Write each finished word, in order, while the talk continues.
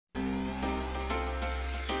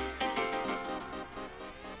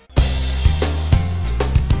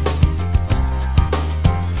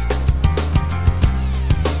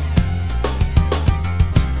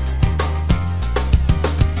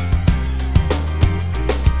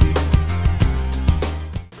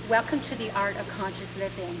Welcome to the Art of Conscious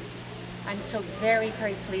Living. I'm so very,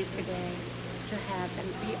 very pleased today to have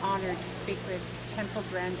and be honored to speak with Temple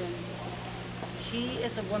Grandin. She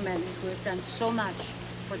is a woman who has done so much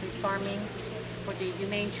for the farming, for the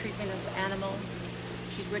humane treatment of animals.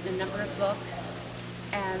 She's written a number of books,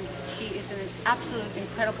 and she is an absolute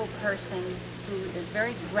incredible person who is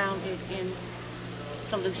very grounded in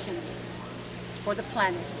solutions for the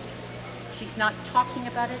planet. She's not talking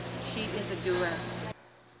about it, she is a doer.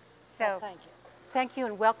 So, thank you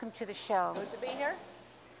and welcome to the show. Good to be here.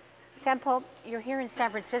 Temple, you're here in San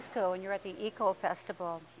Francisco and you're at the Eco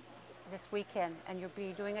Festival this weekend, and you'll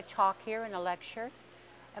be doing a talk here and a lecture.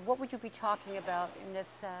 And what would you be talking about in this?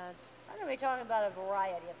 I'm going to be talking about a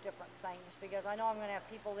variety of different things because I know I'm going to have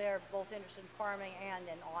people there both interested in farming and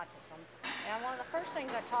in autism. And one of the first things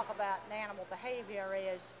I talk about in animal behavior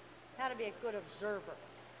is how to be a good observer.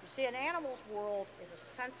 You see, an animal's world is a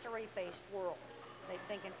sensory-based world. They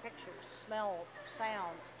think in pictures, smells,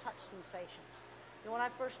 sounds, touch sensations. You know, when I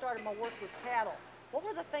first started my work with cattle, what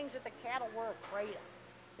were the things that the cattle were afraid of?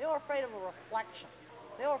 They were afraid of a reflection.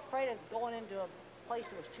 They were afraid of going into a place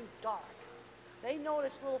that was too dark. They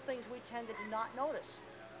noticed little things we tended to not notice.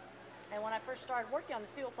 And when I first started working on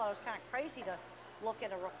this, people thought it was kind of crazy to look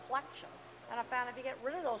at a reflection. And I found if you get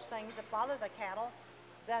rid of those things that bother the cattle,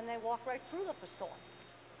 then they walk right through the facility.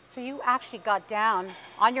 So you actually got down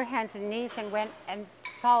on your hands and knees and went and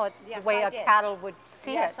saw it the way a cattle would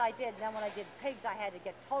see it. Yes, I did. And then when I did pigs, I had to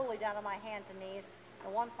get totally down on my hands and knees.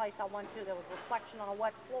 And one place I went to, there was reflection on a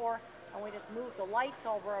wet floor, and we just moved the lights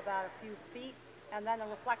over about a few feet, and then the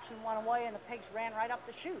reflection went away and the pigs ran right up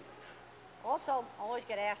the chute. Also, I always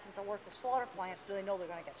get asked, since I work with slaughter plants, do they know they're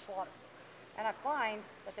going to get slaughtered? And I find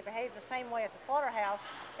that they behave the same way at the slaughterhouse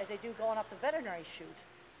as they do going up the veterinary chute.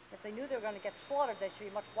 If they knew they were going to get slaughtered, they should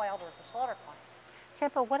be much wilder at the slaughter plant.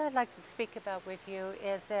 Temple, what I'd like to speak about with you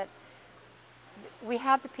is that we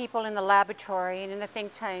have the people in the laboratory and in the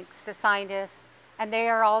think tanks, the scientists, and they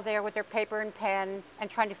are all there with their paper and pen and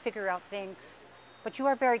trying to figure out things. But you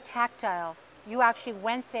are very tactile. You actually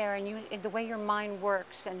went there, and the way your mind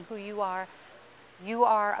works and who you are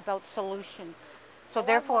about solutions. So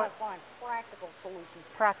therefore, I want to find practical solutions.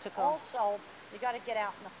 Practical. Also, you got to get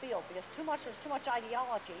out in the field because there's too much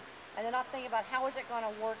ideology, and they're not thinking about how is it going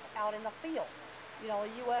to work out in the field. You know,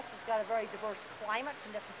 the U.S. has got a very diverse climate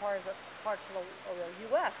in different parts of the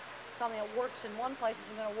U.S. Something that works in one place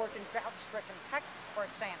isn't going to work in drought-stricken Texas, for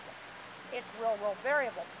example. It's real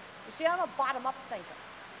variable. You see, I'm a bottom-up thinker,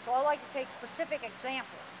 so I like to take specific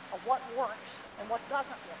examples of what works and what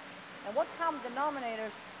doesn't work, and what common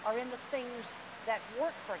denominators are in the things that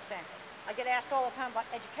work, for example. I get asked all the time about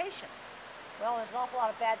education. Well, there's an awful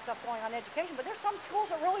lot of bad stuff going on in education, but there's some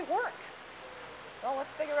schools that really work. Well,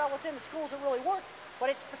 let's figure out what's in the schools that really work,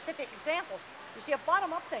 but it's specific examples. You see, a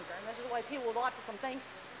bottom-up thinker, and this is the way people with autism think,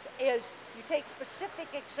 is you take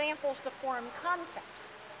specific examples to form concepts.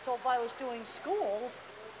 So if I was doing schools,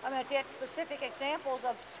 I'm going to take specific examples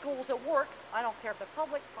of schools that work. I don't care if they're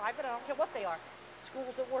public, private, I don't care what they are.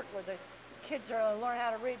 Schools that work where the kids learn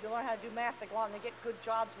how to read, they learn how to do math, they go out and they get good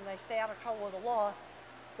jobs and they stay out of trouble with the law.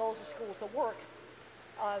 Those are schools that work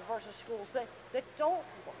versus schools that don't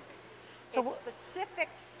work. So it's specific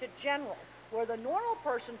to general, where the normal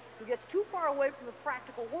person who gets too far away from the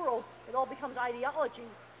practical world, it all becomes ideology,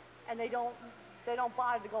 and they don't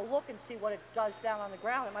bother to go look and see what it does down on the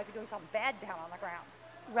ground. It might be doing something bad down on the ground.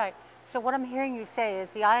 Right. So what I'm hearing you say is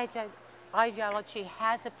the ideology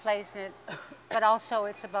has a place in it, but also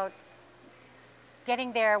it's about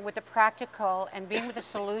getting there with the practical and being with the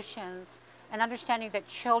solutions and understanding that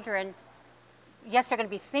children, yes, they're going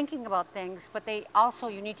to be thinking about things, but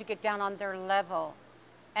you need to get down on their level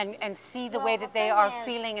and see the way that they are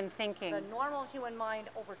feeling and thinking. The normal human mind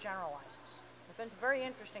overgeneralizes. There's been very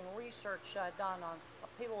interesting research done on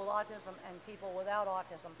people with autism and people without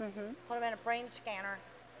autism. Put them in a brain scanner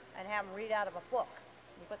and have them read out of a book.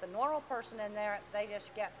 You put the normal person in there, they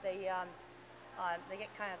just get they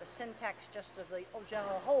get kind of the syntax just of the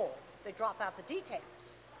general whole. They drop out the details.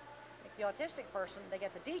 Like the autistic person, they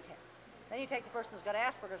get the details. Then you take the person who's got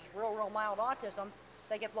Asperger's, real mild autism,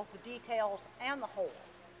 they get both the details and the whole.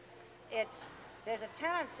 There's a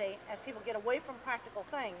tendency, as people get away from practical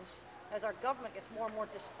things, as our government gets more and more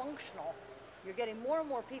dysfunctional, you're getting more and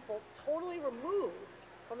more people totally removed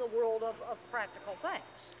from the world of practical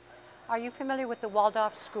things. Are you familiar with the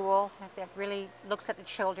Waldorf school that really looks at the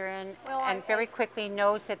children and very quickly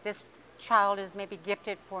knows that this child is maybe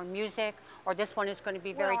gifted for music, or this one is going to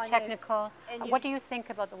be very technical? What do you think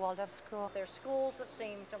about the Waldorf school? There's schools that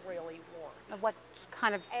seem to really work. What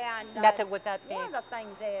kind of method would that be? One of the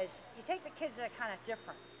things is, you take the kids that are kind of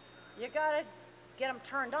different. You got to get them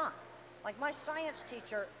turned on. Like my science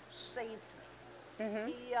teacher saved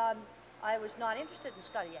me. I was not interested in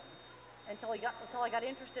studying until I got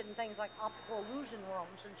interested in things like optical illusion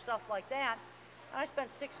rooms and stuff like that. And I spent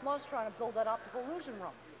 6 months trying to build that optical illusion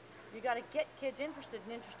room. You got to get kids interested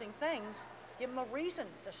in interesting things, give them a reason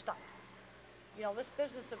to study. You know, this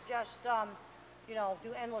business of just, you know,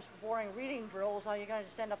 do endless boring reading drills, you're going to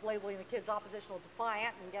just end up labeling the kids oppositional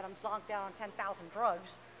defiant and get them zonked down on 10,000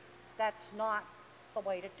 drugs. That's not the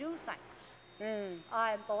way to do things.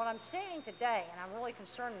 But what I'm saying today, and I'm really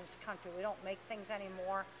concerned in this country, we don't make things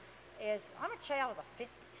anymore, is I'm a child of the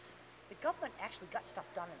 50s. The government actually got stuff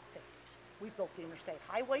done in the 50s. We built the interstate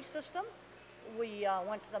highway system. We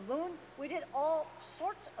went to the moon. We did all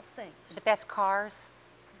sorts of things. The best cars.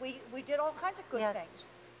 We did all kinds of good things.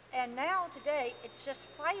 And now today, it's just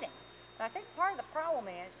fighting. And I think part of the problem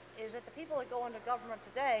is that the people that go into government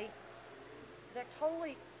today, they're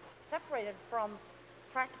totally separated from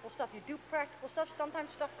practical stuff. You do practical stuff, sometimes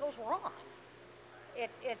stuff goes wrong.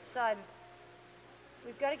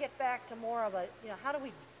 We've got to get back to more of a, you know, how do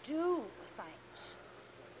we do things?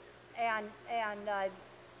 And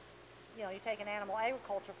you know, you take an animal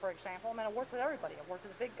agriculture, for example. I mean, I work with everybody. I work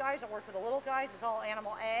with the big guys, I work with the little guys. It's all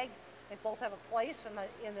animal ag. They both have a place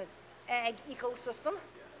in the ag ecosystem.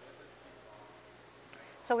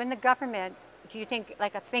 So in the government, do you think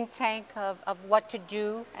like a think tank of what to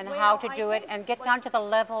do and how to do it and get down to the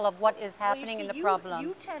level of what is happening in the problem?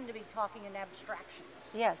 You tend to be talking in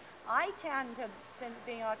abstractions. Yes. I tend to,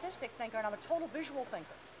 being an autistic thinker, and I'm a total visual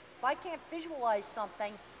thinker. If I can't visualize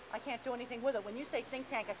something, I can't do anything with it. When you say think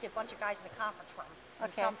tank, I see a bunch of guys in a conference room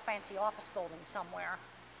in some fancy office building somewhere,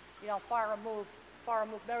 you know, far removed from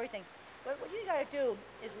everything. But what you got to do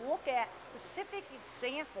is look at specific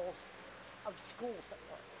examples of schools that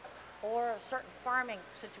work, or certain farming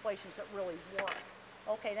situations that really work.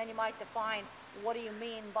 Okay, then you might define, what do you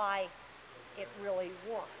mean by it really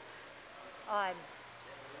worked?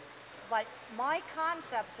 But my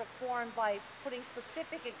concepts are formed by putting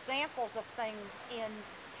specific examples of things in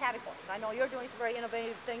categories. I know you're doing some very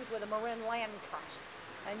innovative things with the Marin Land Trust,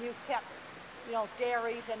 and you've kept, you know,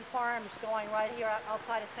 dairies and farms going right here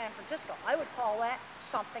outside of San Francisco. I would call that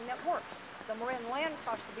something that works. The Marin Land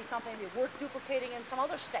Trust would be something that would be worth duplicating in some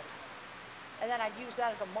other state. And then I'd use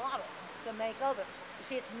that as a model to make others. You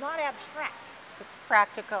see, it's not abstract. It's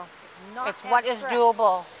practical. It's not It's what is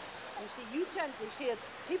doable. You see,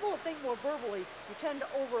 people that think more verbally, you tend to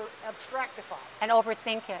over-abstractify. And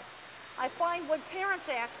overthink it. I find when parents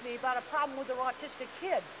ask me about a problem with their autistic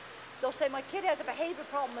kid, they'll say, my kid has a behavior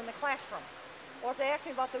problem in the classroom. Or if they ask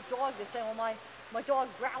me about their dog, they say, well, my dog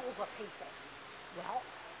growls at people. Well,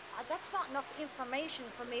 that's not enough information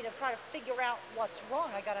for me to try to figure out what's wrong.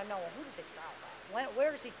 I got to know, well, who does he growl at?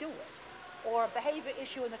 Where does he do it? Or a behavior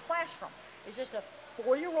issue in the classroom. Is this a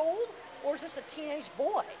 4-year-old or is this a teenage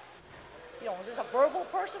boy? You know, is this a verbal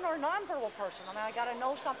person or a nonverbal person? I mean, I got to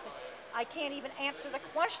know something. I can't even answer the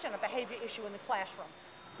question, a behavior issue in the classroom,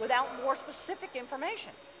 without more specific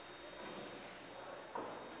information.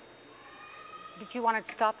 Did you want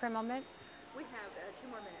to stop for a moment? We have 2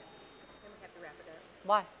 more minutes, then we have to wrap it up.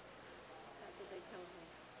 Why? That's what they told me.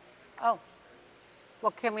 Oh.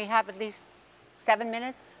 Well, can we have at least 7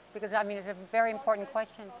 minutes? Because, I mean, it's a very important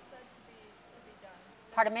question. Paul said to be done.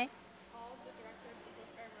 Pardon me? Paul, the director of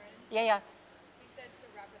Marin, Yeah. he said to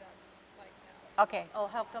wrap it up, like now. Okay. Oh,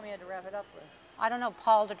 how come you had to wrap it up with? I don't know,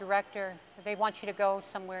 Paul, the director, if they want you to go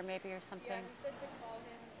somewhere maybe or something. Yeah, he said to call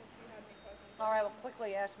him if you had any questions. All right, well,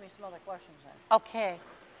 quickly ask me some other questions then. Okay.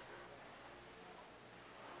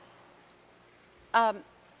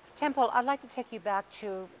 Temple, I'd like to take you back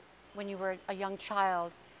to when you were a young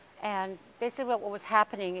child. And basically what was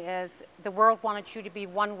happening is the world wanted you to be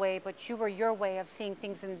one way, but you were your way of seeing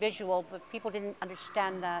things in visual, but people didn't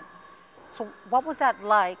understand that. So what was that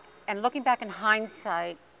like? And looking back in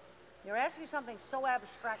hindsight. You're asking something so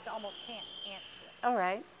abstract I almost can't answer it. All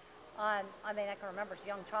right. I mean, I can remember as a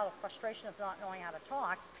young child the frustration of not knowing how to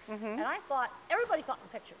talk. And I thought, everybody thought in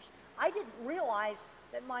pictures. I didn't realize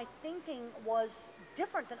that my thinking was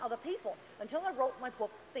different than other people until I wrote my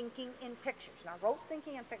book, Thinking in Pictures. And I wrote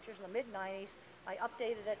Thinking in Pictures in the mid-90s. I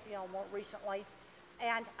updated it, you know, more recently.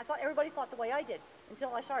 And I thought everybody thought the way I did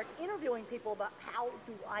until I started interviewing people about how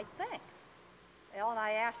do I think. You know, and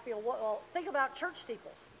I asked people, well, think about church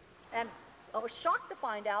steeples. And I was shocked to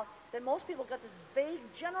find out that most people got this vague,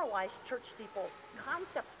 generalized church steeple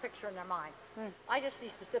concept picture in their mind. I just see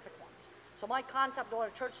specific ones. So my concept of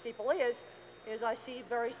what a church steeple is I see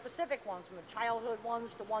very specific ones, from the childhood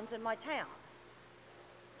ones to ones in my town.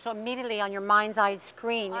 So immediately on your mind's eye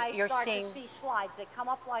screen, you're I start seeing... to see slides. They come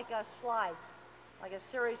up like slides, like a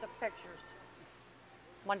series of pictures.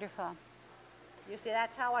 Wonderful. You see,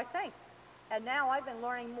 that's how I think. And now I've been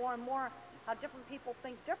learning more and more how different people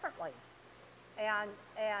think differently. And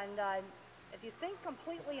if you think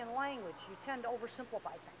completely in language, you tend to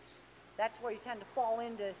oversimplify things. That's where you tend to fall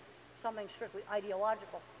into something strictly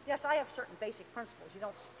ideological. Yes, I have certain basic principles. You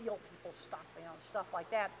don't steal people's stuff, you know, stuff like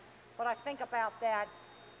that. But I think about that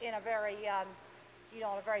in a very, in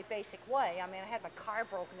a very basic way. I mean, I had my car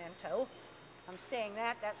broken into. I'm saying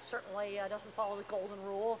that certainly doesn't follow the golden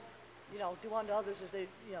rule. You know, do unto others as they,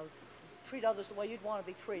 treat others the way you'd want to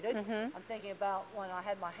be treated. I'm thinking about when I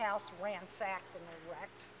had my house ransacked and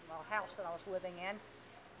wrecked, the house that I was living in.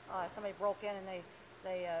 Somebody broke in and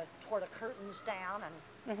they tore the curtains down, and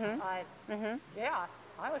yeah,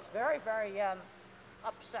 I was very, very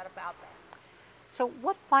upset about that. So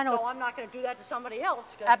what final... So I'm not going to do that to somebody else.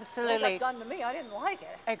 Absolutely. What got done to me, I didn't like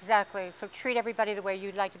it. Exactly. So treat everybody the way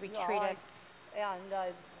you'd like to be treated.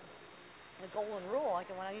 The golden rule, like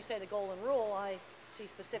when you say the golden rule, I see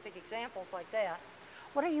specific examples like that.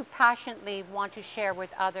 What do you passionately want to share with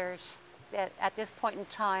others that at this point in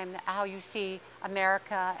time, how you see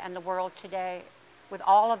America and the world today with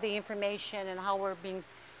all of the information and how we're being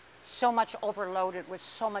so much overloaded with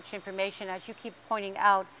so much information, as you keep pointing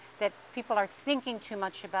out, that people are thinking too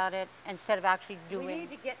much about it instead of actually doing? We need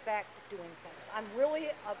to get back to doing things.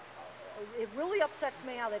 It really upsets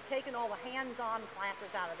me how they've taken all the hands-on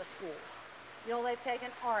classes out of the schools. You know, they've taken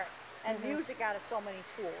art and music out of so many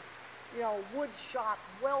schools. You know, wood shop,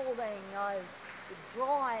 welding,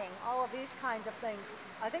 drawing, all of these kinds of things.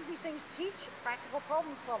 I think these things teach practical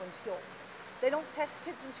problem-solving skills. They don't test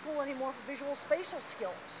kids in school anymore for visual spatial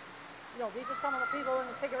skills. You know, these are some of the people that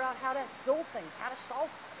can figure out how to build things, how to solve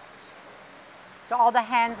problems. So all the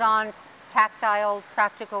hands-on, tactile,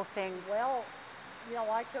 practical things. Well, you know,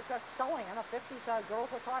 I took sewing. In the 50s,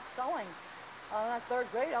 girls were taught sewing. In 3rd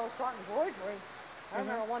grade, I was taught embroidery. I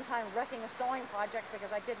remember one time wrecking a sewing project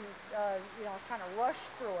because I didn't, I was trying to rush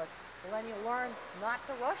through it. Well, then you learn not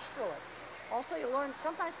to rush through it. Also, you learn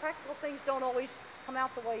sometimes practical things don't always come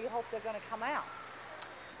out the way you hope they're going to come out.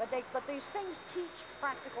 But these things teach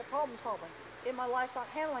practical problem solving. In my livestock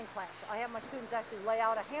handling class, I have my students actually lay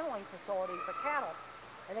out a handling facility for cattle,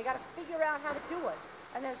 and they got to figure out how to do it.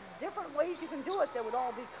 And there's different ways you can do it that would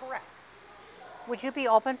all be correct. Would you be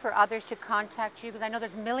open for others to contact you? Because I know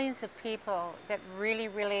there's millions of people that really,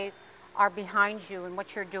 really are behind you and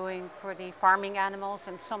what you're doing for the farming animals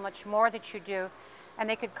and so much more that you do. And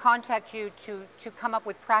they could contact you to come up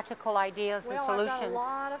with practical ideas and solutions. Well, I've got a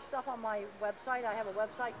lot of stuff on my website. I have a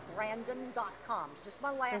website, Grandin.com. It's just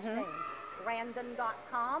my last name,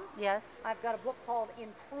 Grandin.com. Yes. I've got a book called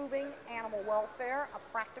Improving Animal Welfare, A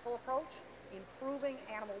Practical Approach. Improving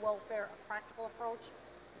Animal Welfare, A Practical Approach.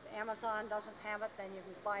 If Amazon doesn't have it, then you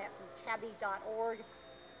can buy it from cabby.org.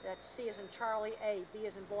 That's C as in Charlie, A, B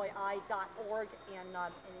as in boy, I.org in the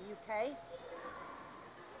UK.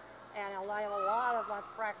 And I have a lot of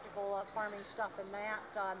practical farming stuff in that.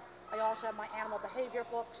 I also have my animal behavior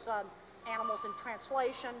books, Animals in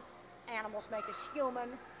Translation, Animals Make Us Human.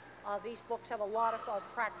 These books have a lot of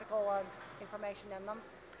practical information in them.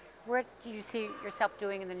 What do you see yourself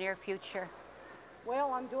doing in the near future?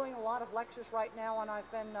 Well, I'm doing a lot of lectures right now, and I've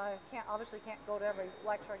been, obviously can't go to every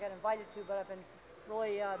lecture I get invited to, but I've been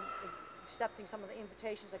really accepting some of the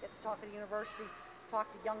invitations. I get to talk at the university, talk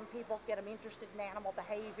to young people, get them interested in animal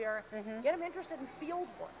behavior, get them interested in field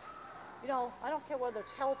work. You know, I don't care whether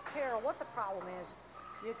it's health care or what the problem is.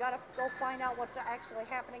 You've got to go find out what's actually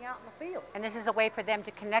happening out in the field. And this is a way for them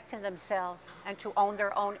to connect to themselves and to own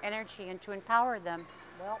their own energy and to empower them.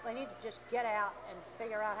 Well, they need to just get out and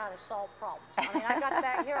figure out how to solve problems. I mean, I got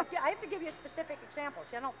back here. I have to give you a specific example.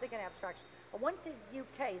 See, I don't think in abstractions. I went to the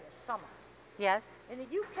UK this summer. Yes. In the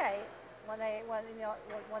UK, when they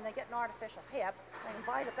get an artificial hip, they can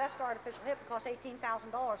buy the best artificial hip. It costs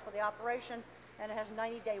 $18,000 for the operation, and it has a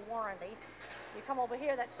 90-day warranty. You come over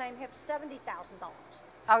here, that same hip's $70,000.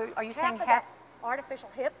 Are you saying that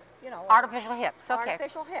artificial hip? You know. Artificial hips. Okay.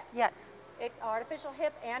 Artificial hip. Yes. Artificial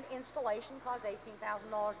hip and installation costs $18,000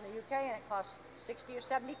 in the UK, and it costs $60,000 or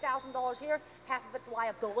 $70,000 here. Half of it's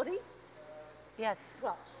liability. Yes.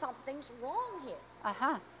 Well, something's wrong here.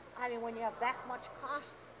 I mean, when you have that much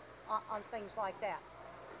cost on things like that,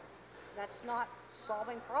 that's not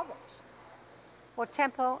solving problems. Well,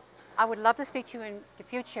 Temple, I would love to speak to you in the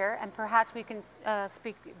future, and perhaps we can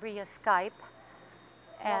speak via Skype.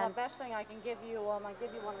 Well, the best thing I can give you, I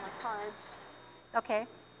give you one of my cards. Okay.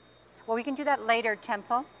 Well, we can do that later,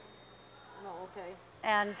 Temple. Oh, okay.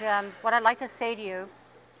 And what I'd like to say to you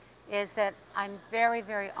is that I'm very,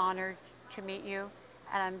 very honored to meet you,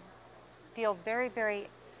 and I feel very, very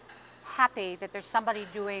happy that there's somebody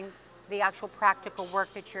doing the actual practical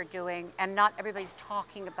work that you're doing, and not everybody's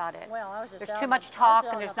talking about it. Well, I was just there's out too in much the- I talk was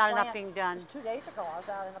out and in there's the not enough plant. being done. Just 2 days ago, I was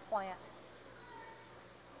out in a plant.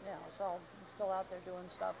 You know, so I'm still out there doing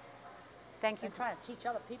stuff Thank you. and trying to teach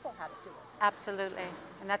other people how to do it. Absolutely.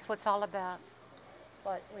 And that's what it's all about.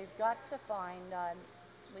 But we've got to find,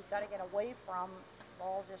 we've got to get away from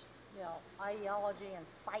all just, you know, ideology and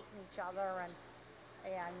fighting each other and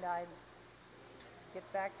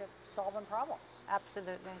get back to solving problems.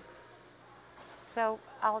 Absolutely. So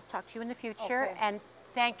I'll talk to you in the future. Okay. And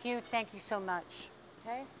thank you so much.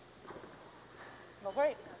 Okay? Well,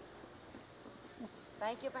 great.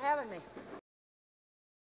 Thank you for having me.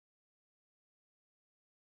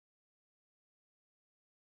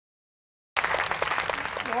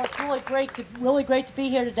 Well, it's really great to be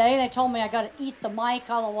here today. They told me I got to eat the mic,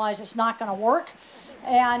 otherwise it's not going to work.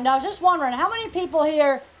 And I was just wondering, how many people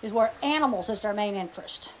here is where animals is their main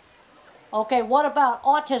interest? Okay, what about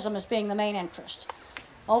autism as being the main interest?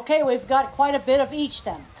 Okay, we've got quite a bit of each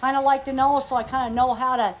then. Kind of like to know, so I kind of know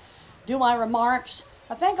how to do my remarks.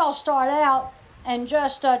 I think I'll start out and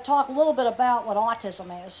just talk a little bit about what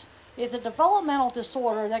autism is. It's a developmental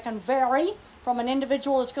disorder that can vary from an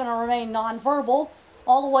individual that's going to remain nonverbal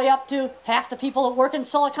all the way up to half the people that work in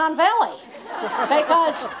Silicon Valley.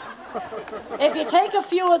 Because if you take a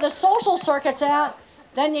few of the social circuits out,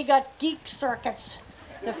 then you got geek circuits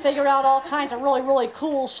to figure out all kinds of really, really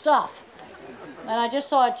cool stuff. And I just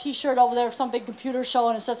saw a t-shirt over there of some big computer show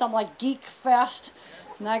and it says something like Geek Fest.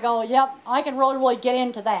 And I go, yep, I can really, really get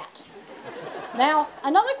into that. Now,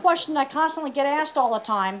 another question I constantly get asked all the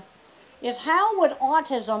time is how would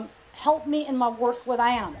autism help me in my work with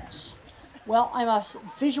animals? Well, I'm a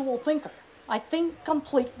visual thinker. I think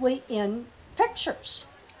completely in pictures.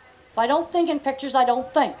 If I don't think in pictures, I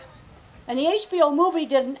don't think. And the HBO movie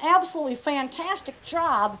did an absolutely fantastic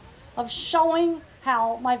job of showing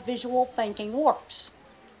how my visual thinking works.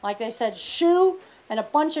 Like they said, shoe, and a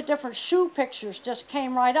bunch of different shoe pictures just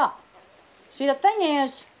came right up. See, the thing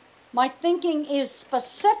is, my thinking is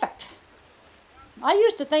specific. I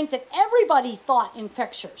used to think that everybody thought in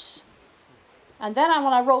pictures. And then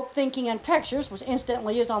when I wrote Thinking in Pictures, which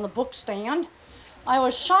instantly is on the book stand, I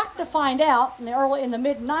was shocked to find out in the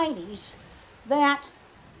mid-90s that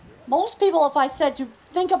most people, if I said to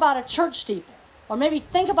think about a church steeple, or maybe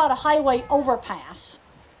think about a highway overpass,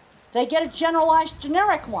 they get a generalized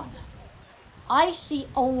generic one. I see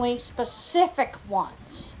only specific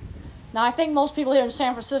ones. Now, I think most people here in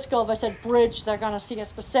San Francisco, if I said bridge, they're going to see a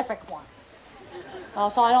specific one.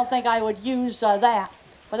 So I don't think I would use that.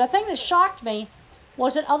 But the thing that shocked me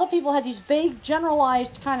was that other people had these vague,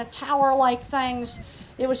 generalized kind of tower-like things.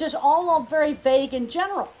 It was just all very vague and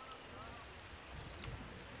general.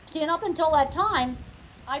 See, and up until that time,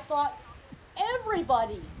 I thought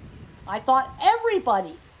everybody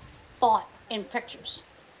thought in pictures.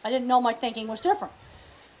 I didn't know my thinking was different.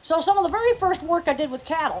 So some of the very first work I did with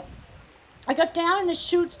cattle, I got down in the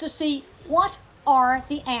chutes to see what are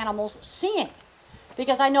the animals seeing.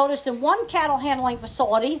 Because I noticed in one cattle handling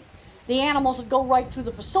facility, the animals would go right through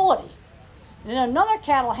the facility. And in another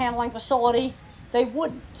cattle handling facility, they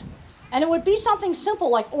wouldn't. And it would be something simple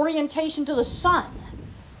like orientation to the sun.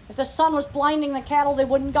 If the sun was blinding the cattle, they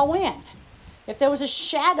wouldn't go in. If there was a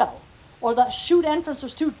shadow or the chute entrance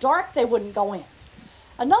was too dark, they wouldn't go in.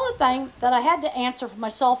 Another thing that I had to answer for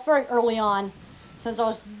myself very early on, since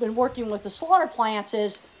I've been working with the slaughter plants,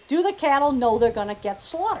 is do the cattle know they're going to get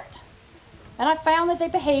slaughtered? And I found that they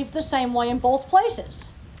behaved the same way in both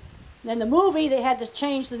places. In the movie, they had to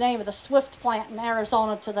change the name of the Swift plant in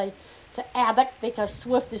Arizona to Abbott, because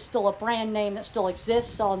Swift is still a brand name that still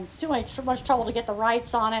exists, so it's too much trouble to get the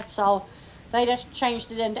rights on it, so they just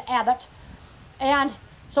changed it into Abbott. And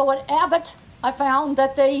so at Abbott, I found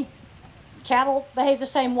that the cattle behave the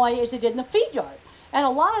same way as they did in the feed yard. And a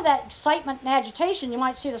lot of that excitement and agitation you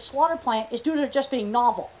might see at a slaughter plant is due to it just being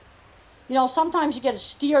novel. You know, sometimes you get a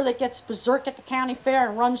steer that gets berserk at the county fair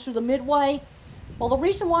and runs through the midway. Well, the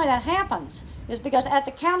reason why that happens is because at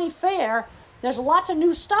the county fair, there's lots of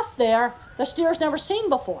new stuff there the steer's never seen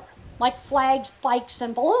before, like flags, bikes,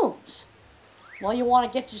 and balloons. Well, you want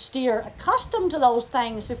to get your steer accustomed to those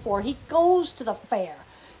things before he goes to the fair.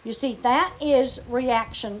 You see, that is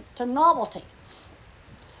reaction to novelty.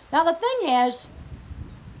 Now, the thing is,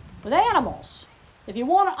 with animals, if you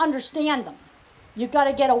want to understand them, you've got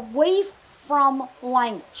to get away from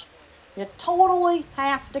language. You totally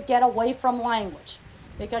have to get away from language.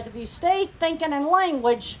 Because if you stay thinking in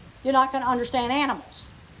language, you're not going to understand animals.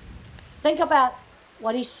 Think about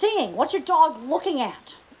what he's seeing. What's your dog looking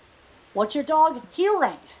at? What's your dog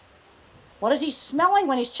hearing? What is he smelling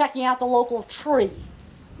when he's checking out the local tree?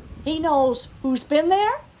 He knows who's been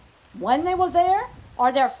there when they were there,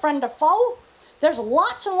 are they a friend or foe? There's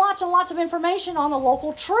lots and lots and lots of information on the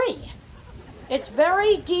local tree. It's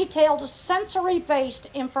very detailed, sensory-based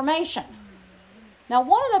information. Now,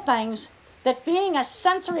 one of the things that being a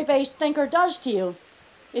sensory-based thinker does to you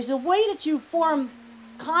is the way that you form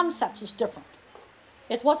concepts is different.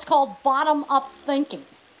 It's what's called bottom-up thinking.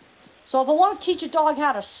 So if I want to teach a dog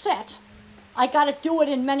how to sit, I got to do it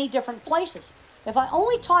in many different places. If I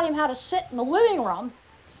only taught him how to sit in the living room,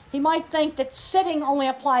 he might think that sitting only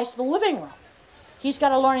applies to the living room. He's got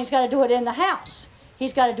to learn he's got to do it in the house.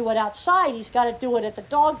 He's got to do it outside. He's got to do it at the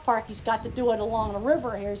dog park. He's got to do it along the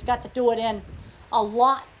river here. He's got to do it in a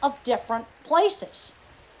lot of different places.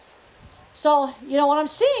 So, you know, what I'm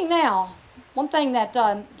seeing now, one thing that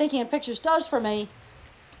thinking in pictures does for me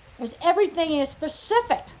is everything is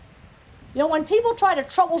specific. You know, when people try to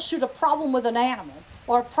troubleshoot a problem with an animal,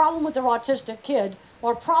 or a problem with their autistic kid,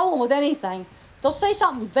 or a problem with anything, they'll say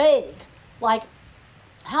something vague, like,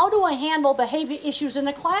 how do I handle behavior issues in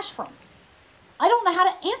the classroom? I don't know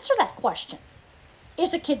how to answer that question.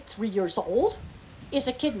 Is a kid 3 years old? Is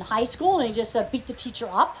a kid in high school and he just beat the teacher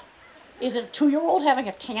up? Is it a 2-year-old having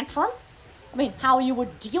a tantrum? I mean, how you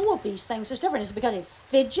would deal with these things is different. Is it because he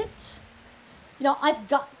fidgets? You know, I've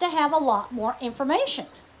got to have a lot more information.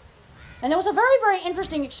 And there was a very, very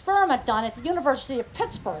interesting experiment done at the University of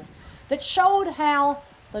Pittsburgh that showed how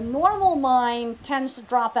the normal mind tends to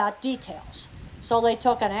drop out details. So they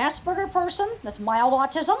took an Asperger person, that's mild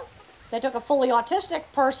autism. They took a fully autistic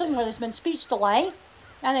person where there's been speech delay.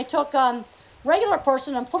 And they took a regular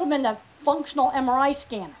person and put them in the functional MRI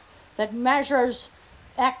scanner that measures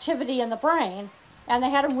activity in the brain. And they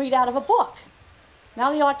had them read out of a book.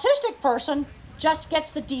 Now the autistic person just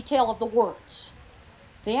gets the detail of the words.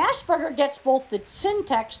 The Asperger gets both the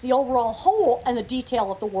syntax, the overall whole, and the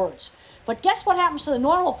detail of the words. But guess what happens to the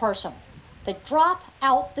normal person? They drop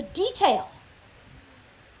out the detail.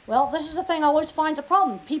 Well, this is the thing I always find a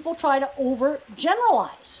problem. People try to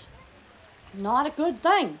overgeneralize. Not a good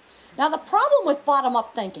thing. Now, the problem with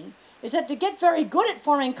bottom-up thinking is that to get very good at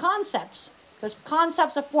forming concepts, because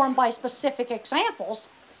concepts are formed by specific examples,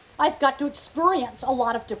 I've got to experience a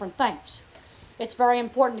lot of different things. It's very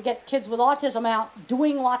important to get kids with autism out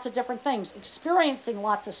doing lots of different things, experiencing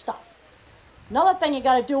lots of stuff. Another thing you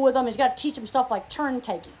got to do with them is you got to teach them stuff like turn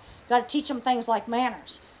taking. You got to teach them things like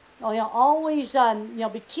manners. You know, always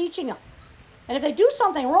be teaching them. And if they do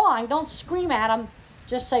something wrong, don't scream at them.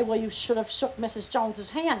 Just say, well, you should have shook Mrs. Jones's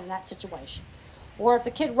hand in that situation. Or if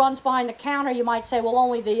the kid runs behind the counter, you might say, well,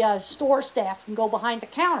 only the store staff can go behind the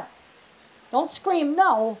counter. Don't scream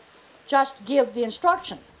no, just give the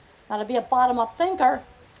instruction. Now, to be a bottom-up thinker,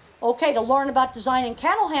 okay, to learn about designing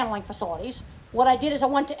cattle handling facilities, what I did is I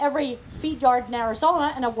went to every feed yard in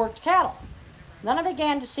Arizona and I worked cattle. Then I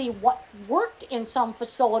began to see what worked in some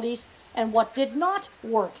facilities and what did not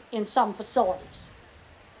work in some facilities.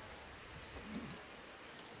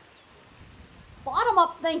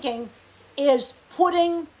 Bottom-up thinking is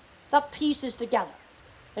putting the pieces together.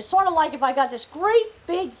 It's sort of like if I got this great,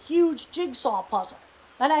 big, huge jigsaw puzzle.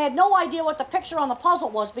 And I had no idea what the picture on the puzzle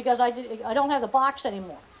was because I don't have the box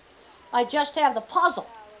anymore. I just have the puzzle.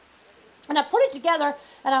 And I put it together,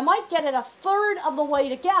 and I might get it a third of the way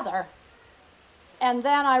together, and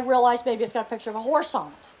then I realized maybe it's got a picture of a horse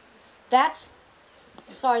on it.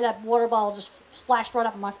 Sorry, that water bottle just splashed right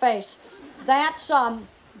up in my face. That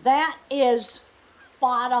is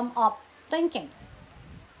bottom-up thinking.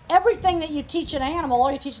 Everything that you teach an animal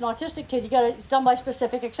or you teach an autistic kid, it's done by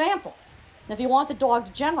specific example. And if you want the dog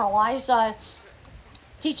to generalize,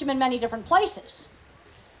 teach him in many different places.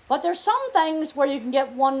 But there's some things where you can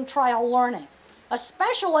get one trial learning,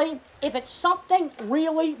 especially if it's something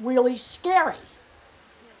really, really scary.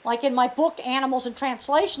 Like in my book, Animals in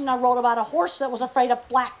Translation, I wrote about a horse that was afraid of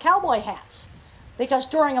black cowboy hats. Because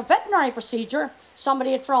during a veterinary procedure,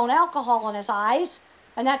 somebody had thrown alcohol in his eyes,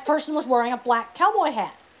 and that person was wearing a black cowboy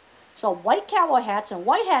hat. So white cowboy hats and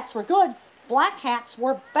white hats were good, black hats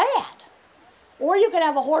were bad. Or you could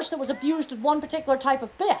have a horse that was abused with one particular type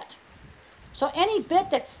of bit. So any bit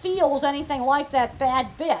that feels anything like that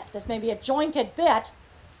bad bit, that's maybe a jointed bit,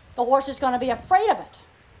 the horse is going to be afraid of it.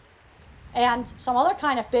 And some other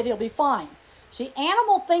kind of bit, he'll be fine. See,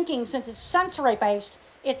 animal thinking, since it's sensory-based,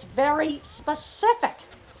 it's very specific.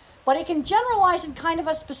 But it can generalize in kind of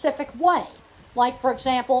a specific way. Like, for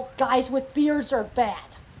example, guys with beards are bad.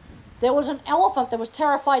 There was an elephant that was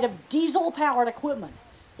terrified of diesel-powered equipment.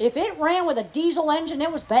 If it ran with a diesel engine,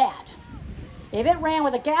 it was bad. If it ran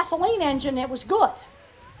with a gasoline engine, it was good.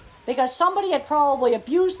 Because somebody had probably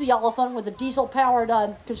abused the elephant with the diesel-powered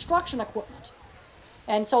construction equipment.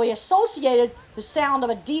 And so he associated the sound of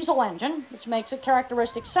a diesel engine, which makes a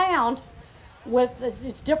characteristic sound, with,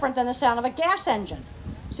 it's different than the sound of a gas engine.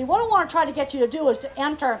 See, what I want to try to get you to do is to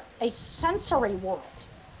enter a sensory world.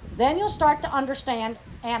 Then you'll start to understand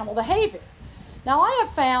animal behavior. Now, I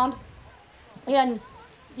have found in,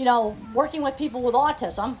 working with people with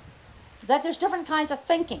autism, that there's different kinds of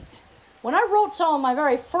thinking. When I wrote some of my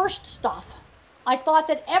very first stuff, I thought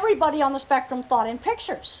that everybody on the spectrum thought in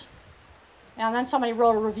pictures. And then somebody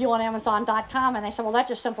wrote a review on Amazon.com, and they said, well, that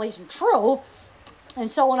just simply isn't true.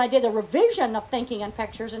 And so when I did a revision of thinking in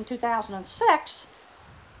pictures in 2006,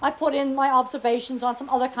 I put in my observations on some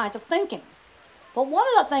other kinds of thinking. But one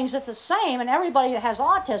of the things that's the same in everybody that has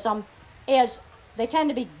autism is they tend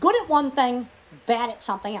to be good at one thing, bad at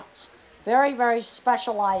something else. Very, very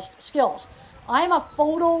specialized skills. I'm a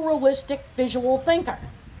photorealistic visual thinker.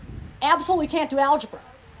 Absolutely can't do algebra.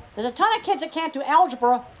 There's a ton of kids that can't do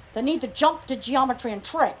algebra that need to jump to geometry and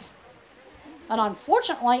trig. And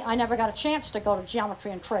unfortunately, I never got a chance to go to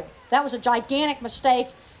geometry and trig. That was a gigantic mistake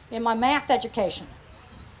in my math education.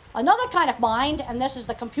 Another kind of mind, and this is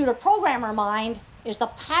the computer programmer mind, is the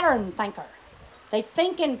pattern thinker. They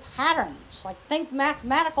think in patterns, like think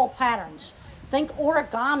mathematical patterns, think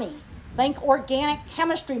origami, think organic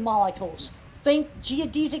chemistry molecules, think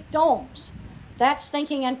geodesic domes. That's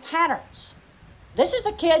thinking in patterns. This is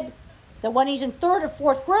the kid that when he's in 3rd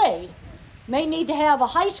or 4th grade may need to have a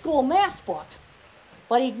high school math book,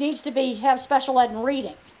 but he needs to have special ed in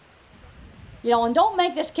reading. And don't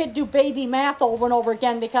make this kid do baby math over and over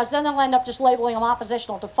again, because then they'll end up just labeling him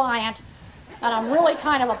oppositional defiant. And I'm really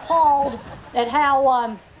kind of appalled at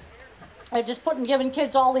how they're just giving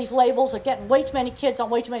kids all these labels and getting way too many kids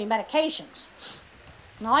on way too many medications.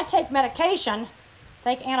 Now, I take medication,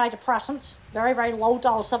 take antidepressants, very, very low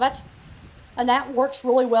dose of it, and that works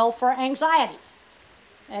really well for anxiety.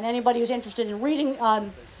 And anybody who's interested in reading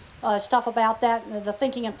stuff about that, the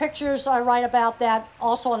Thinking in Pictures, I write about that.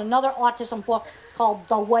 Also in another autism book called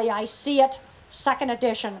The Way I See It, 2nd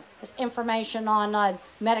edition, is information on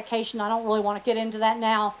medication. I don't really want to get into that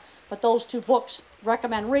now, but those 2 books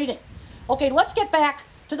recommend reading. Okay, let's get back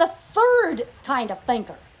to the 3rd kind of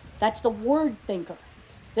thinker. That's the word thinker.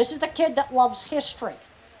 This is the kid that loves history.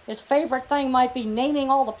 His favorite thing might be naming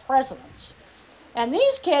all the presidents. And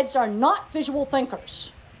these kids are not visual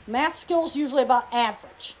thinkers. Math skills usually about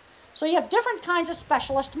average. So you have different kinds of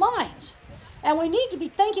specialist minds. And we need to be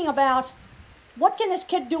thinking about, what can this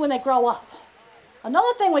kid do when they grow up?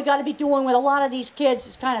 Another thing we got to be doing with a lot of these kids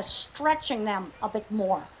is kind of stretching them a bit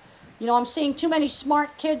more. I'm seeing too many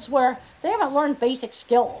smart kids where they haven't learned basic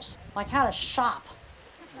skills, like how to shop,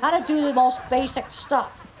 how to do the most basic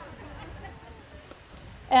stuff.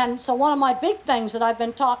 And so one of my big things that I've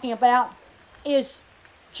been talking about is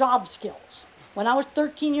job skills. When I was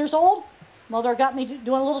 13 years old, Mother got me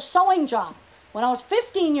doing a little sewing job. When I was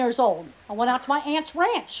 15 years old, I went out to my aunt's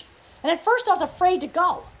ranch. And at first I was afraid to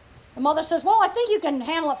go. And Mother says, well, I think you can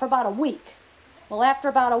handle it for about a week. Well, after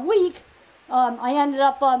about a week, I ended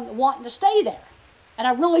up wanting to stay there. And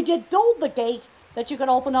I really did build the gate that you could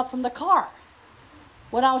open up from the car.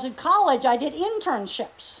 When I was in college, I did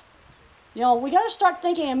internships. We got to start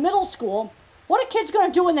thinking in middle school, what are kids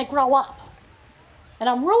going to do when they grow up? And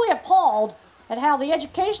I'm really appalled at how the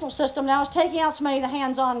educational system now is taking out so many of the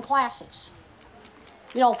hands-on classes.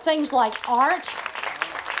 Things like art,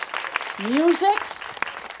 music,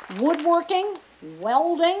 woodworking,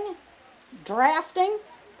 welding, drafting.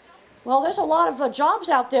 Well, there's a lot of jobs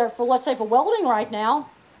out there for, let's say, for welding right now.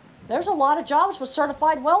 There's a lot of jobs for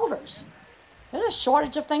certified welders. There's a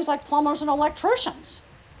shortage of things like plumbers and electricians.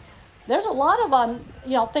 There's a lot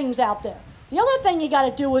of, things out there. The other thing you got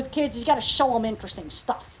to do with kids is you got to show them interesting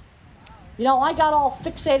stuff. I got all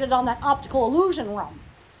fixated on that optical illusion room.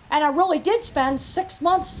 And I really did spend 6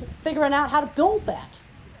 months figuring out how to build that.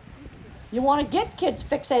 You want to get kids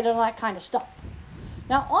fixated on that kind of stuff.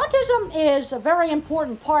 Now, autism is a very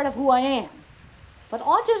important part of who I am. But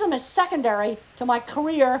autism is secondary to my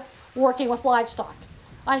career working with livestock.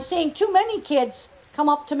 I'm seeing too many kids come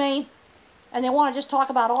up to me and they want to just talk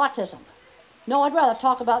about autism. No, I'd rather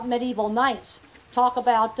talk about medieval knights, talk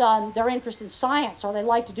about their interest in science, or they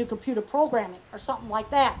like to do computer programming or something like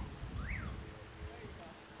that.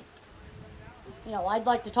 I'd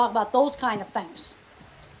like to talk about those kind of things.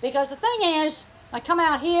 Because the thing is, I come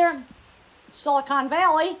out here, Silicon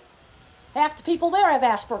Valley, half the people there have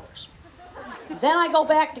Asperger's. Then I go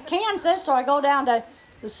back to Kansas, or I go down to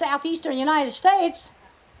the southeastern United States,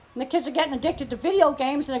 and the kids are getting addicted to video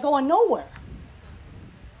games and they're going nowhere.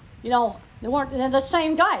 They're the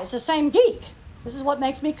same guy, it's the same geek. This is what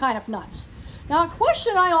makes me kind of nuts. Now, a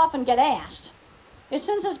question I often get asked is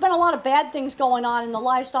since there's been a lot of bad things going on in the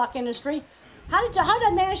livestock industry, how did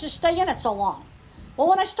I manage to stay in it so long? Well,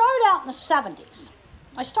 when I started out in the 70s,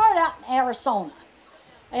 I started out in Arizona.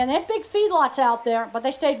 And they had big feedlots out there, but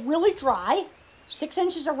they stayed really dry, 6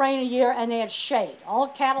 inches of rain a year, and they had shade. All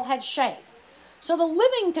the cattle had shade. So the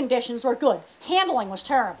living conditions were good. Handling was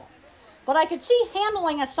terrible. But I could see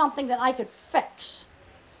handling as something that I could fix.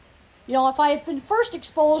 You know, if I had been first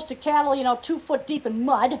exposed to cattle, 2 foot deep in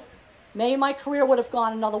mud, maybe my career would have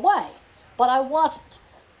gone another way. But I wasn't.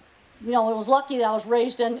 It was lucky that I was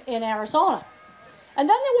raised in Arizona. And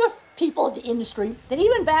then there were people in the industry that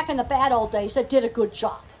even back in the bad old days that did a good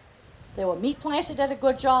job. There were meat plants that did a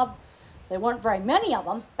good job. There weren't very many of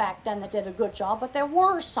them back then that did a good job, but there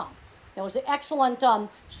were some. There was the excellent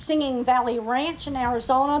Singing Valley Ranch in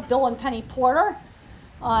Arizona, Bill and Penny Porter.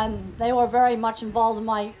 They were very much involved in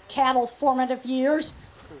my cattle formative years,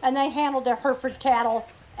 and they handled their Hereford cattle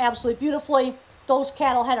absolutely beautifully. Those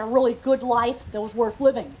cattle had a really good life that was worth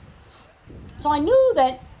living. So I knew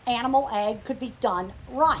that animal ag could be done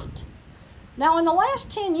right. Now, in the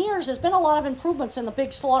last 10 years, there's been a lot of improvements in the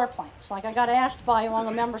big slaughter plants. Like I got asked by one of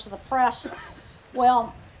the members of the press,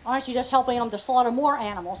 well, aren't you just helping them to slaughter more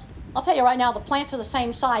animals? I'll tell you right now, the plants are the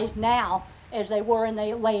same size now as they were in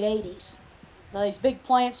the late 80s. These big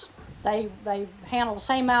plants, they handle the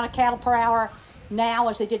same amount of cattle per hour now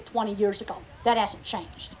as they did 20 years ago. That hasn't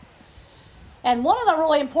changed. And one of the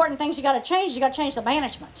really important things you got to change is you got to change the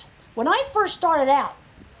management. When I first started out,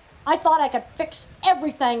 I thought I could fix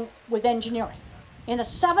everything with engineering. In the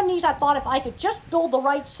 70s, I thought if I could just build the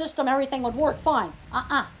right system, everything would work fine.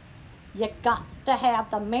 You got to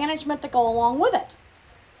have the management to go along with it.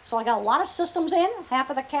 So I got a lot of systems in.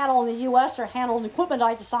 Half of the cattle in the U.S. are handled in equipment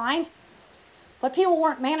I designed. But people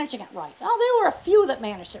weren't managing it right. Oh, there were a few that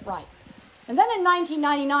managed it right. And then in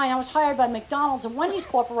 1999, I was hired by McDonald's and Wendy's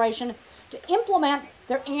Corporation to implement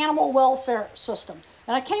their animal welfare system.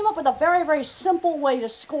 And I came up with a very, very simple way to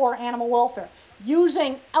score animal welfare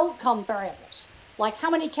using outcome variables, like how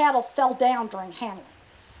many cattle fell down during handling,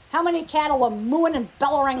 how many cattle were mooing and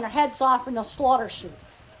bellowing their heads off in the slaughter chute,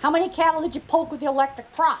 how many cattle did you poke with the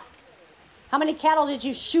electric prod, how many cattle did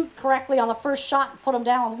you shoot correctly on the first shot and put them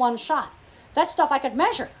down with one shot. That stuff I could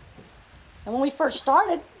measure. And when we first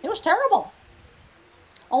started, it was terrible.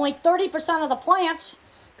 Only 30% of the plants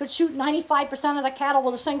could shoot 95% of the cattle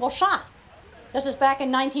with a single shot. This is back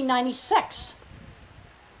in 1996.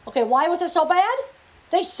 Okay, why was it so bad?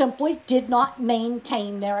 They simply did not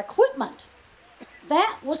maintain their equipment.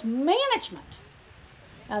 That was management.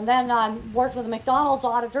 And then I worked with the McDonald's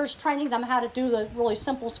auditors, training them how to do the really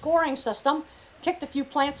simple scoring system, kicked a few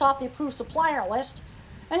plants off the approved supplier list,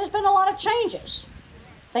 and there's been a lot of changes.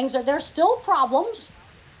 There's still problems.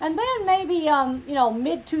 And then maybe,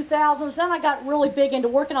 mid-2000s, then I got really big into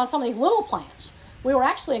working on some of these little plants. We were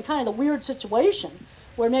actually in kind of the weird situation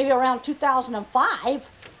where maybe around 2005,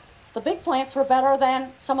 the big plants were better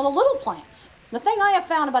than some of the little plants. The thing I have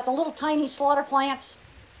found about the little tiny slaughter plants,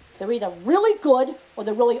 they're either really good or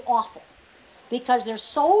they're really awful because they're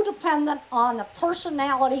so dependent on the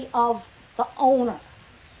personality of the owner.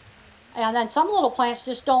 And then some little plants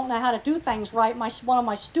just don't know how to do things right. One of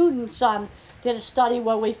my students did a study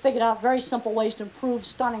where we figured out very simple ways to improve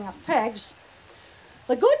stunning of pigs.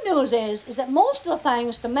 The good news is that most of the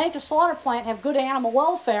things to make a slaughter plant have good animal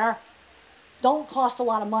welfare don't cost a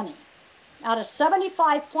lot of money. Out of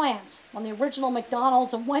 75 plants on the original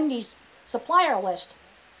McDonald's and Wendy's supplier list,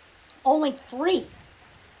 only 3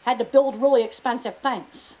 had to build really expensive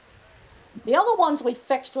things. The other ones we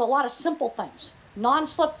fixed with a lot of simple things.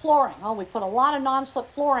 Non-slip flooring. Oh, we put a lot of non-slip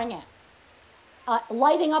flooring in.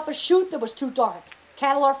 Lighting up a chute that was too dark.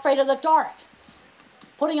 Cattle are afraid of the dark.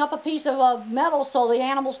 Putting up a piece of metal so the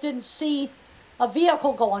animals didn't see a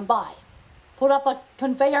vehicle going by. Put up a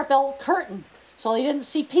conveyor belt curtain so they didn't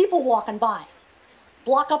see people walking by.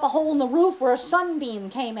 Block up a hole in the roof where a sunbeam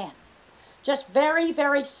came in. Just very,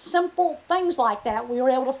 very simple things like that we were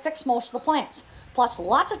able to fix most of the plants. Plus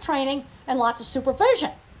lots of training and lots of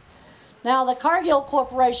supervision. Now the Cargill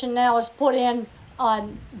Corporation now has put in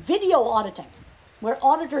video auditing, where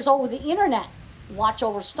auditors over the internet watch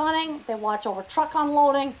over stunning, they watch over truck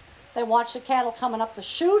unloading, they watch the cattle coming up the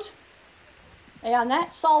chute, and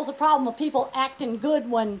that solves the problem of people acting good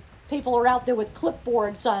when people are out there with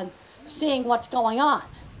clipboards seeing what's going on.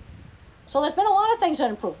 So there's been a lot of things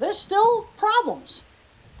that improve. There's still problems.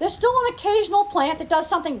 There's still an occasional plant that does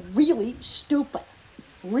something really stupid,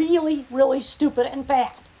 really, really stupid and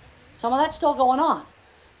bad. Some of that's still going on.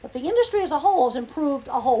 But the industry as a whole has improved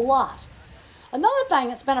a whole lot. Another thing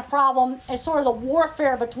that's been a problem is sort of the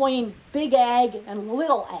warfare between big ag and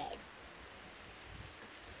little ag.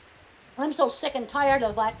 I'm so sick and tired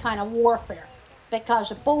of that kind of warfare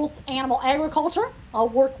because both animal agriculture, I'll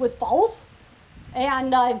work with both,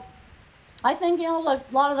 and I think, you know, a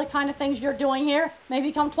lot of the kind of things you're doing here may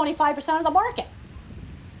become 25% of the market.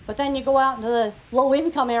 But then you go out into the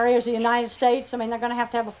low-income areas of the United States, I mean, they're going to have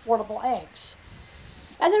affordable eggs.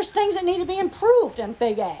 And there's things that need to be improved in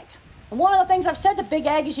big ag. And one of the things I've said to big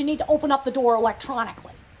ag is you need to open up the door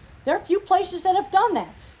electronically. There are a few places that have done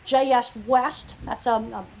that. JS West, that's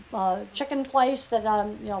a chicken place that,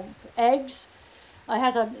 you know, eggs,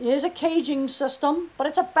 it is a caging system, but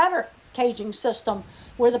it's a better caging system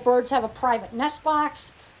where the birds have a private nest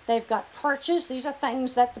box, they've got perches, these are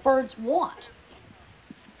things that the birds want.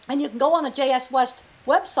 And you can go on the JS West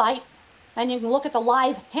website and you can look at the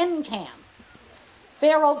live hen cam.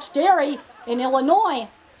 Fair Oaks Dairy in Illinois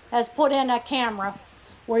has put in a camera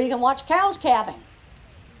where you can watch cows calving.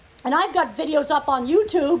 And I've got videos up on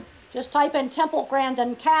YouTube, just type in Temple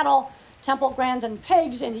Grandin cattle, Temple Grandin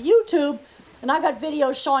pigs into YouTube, and I've got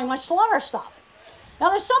videos showing my slaughter stuff. Now,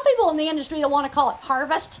 there's some people in the industry that want to call it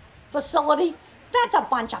harvest facility. That's a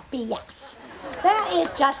bunch of BS. That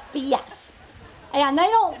is just BS. And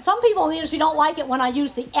some people in the industry don't like it when I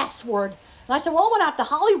use the S word. And I said, well, I went out to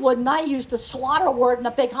Hollywood and I used the slaughter word in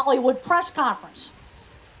a big Hollywood press conference.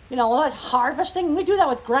 You know, well, that's harvesting. We do that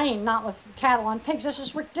with grain, not with cattle and pigs. This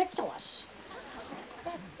is ridiculous.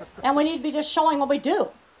 And we need to be just showing what we do.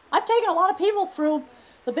 I've taken a lot of people through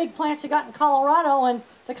the big plants they got in Colorado and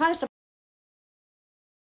the kind of stuff.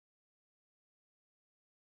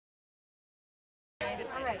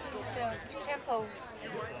 All right, so Tempo,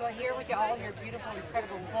 we're here with all your beautiful,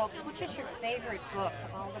 incredible books. Which is your favorite book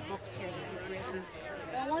of all the books here that you've written?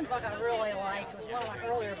 Well, one book I really liked was one of my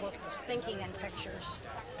earlier books, was Thinking in Pictures.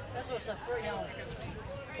 This was the first,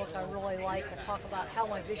 book I really liked to talk about how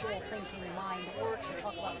my visual thinking mind works, and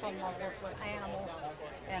talk about some of my work with animals.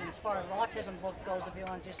 And as far as the autism book goes, if you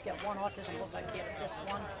want to just get one autism book, I'd get this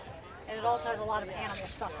one. And it also has a lot of animal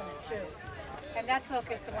stuff in it too. And that book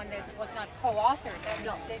is the one that was not co-authored.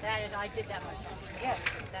 No, that is, I did that myself. Yes.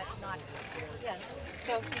 That's not. Yes.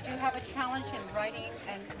 So did you have a challenge in writing?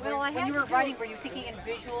 And Well, when you were writing, were you thinking in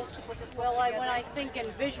visuals to put this book together? When I think in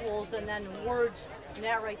visuals and then words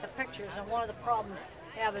narrate the pictures, and one of the problems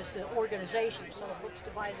I have is the organization. So the book's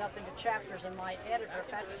divided up into chapters, and my editor,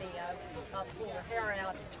 Betsy, pulled her hair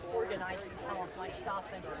out, organizing some of my stuff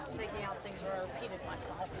and taking out things where I repeated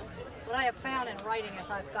myself. What I have found in writing is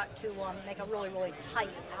I've got to make a really, really tight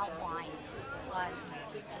outline and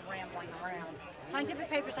keep from rambling around. Scientific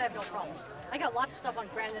papers, I have no problems. I got lots of stuff on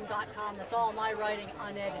Grandin.com that's all my writing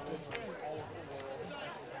unedited.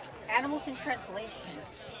 Animals in Translation.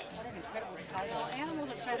 What an incredible title. Well, animals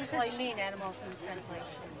in What does translation. this mean, animals in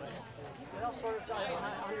translation? Well, sort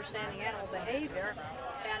of understanding animal behavior,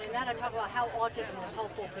 and in that I talk about how autism is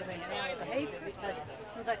helpful to me in animal behavior, because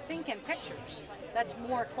as I think in pictures, that's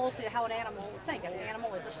more closely to how an animal would think. An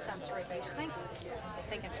animal is a sensory-based thinker. They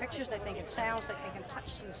think in pictures, they think in sounds, they think in touch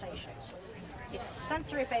sensations. It's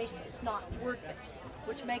sensory-based, it's not word-based,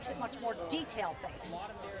 which makes it much more detail-based.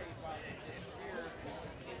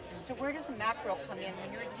 So where does the macro come in?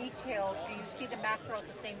 When you're detailed, do you see the macro at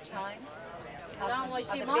the same time? Now,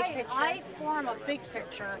 I form a big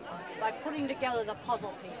picture by putting together the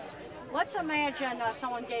puzzle pieces. Let's imagine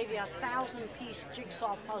someone gave you a 1,000-piece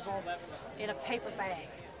jigsaw puzzle in a paper bag.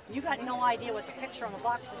 You got no idea what the picture on the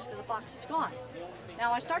box is because the box is gone.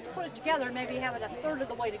 Now I start to put it together, maybe have it a third of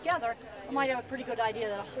the way together, I might have a pretty good idea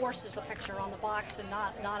that a horse is the picture on the box and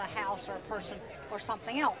not a house or a person or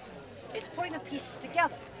something else. It's putting the pieces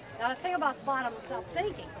together. Now the thing about bottom-up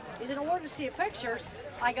thinking is in order to see the pictures,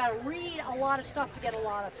 I got to read a lot of stuff to get a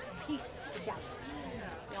lot of pieces together.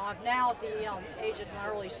 You know, I've now at the age of my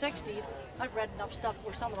early 60s, I've read enough stuff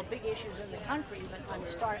where some of the big issues in the country that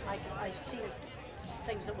I see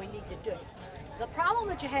things that we need to do. The problem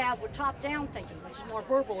that you have with top-down thinking, which is more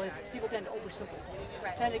verbal, is people tend to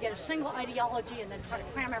oversimplify. Tend to get a single ideology and then try to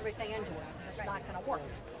cram everything into it. It's not going to work.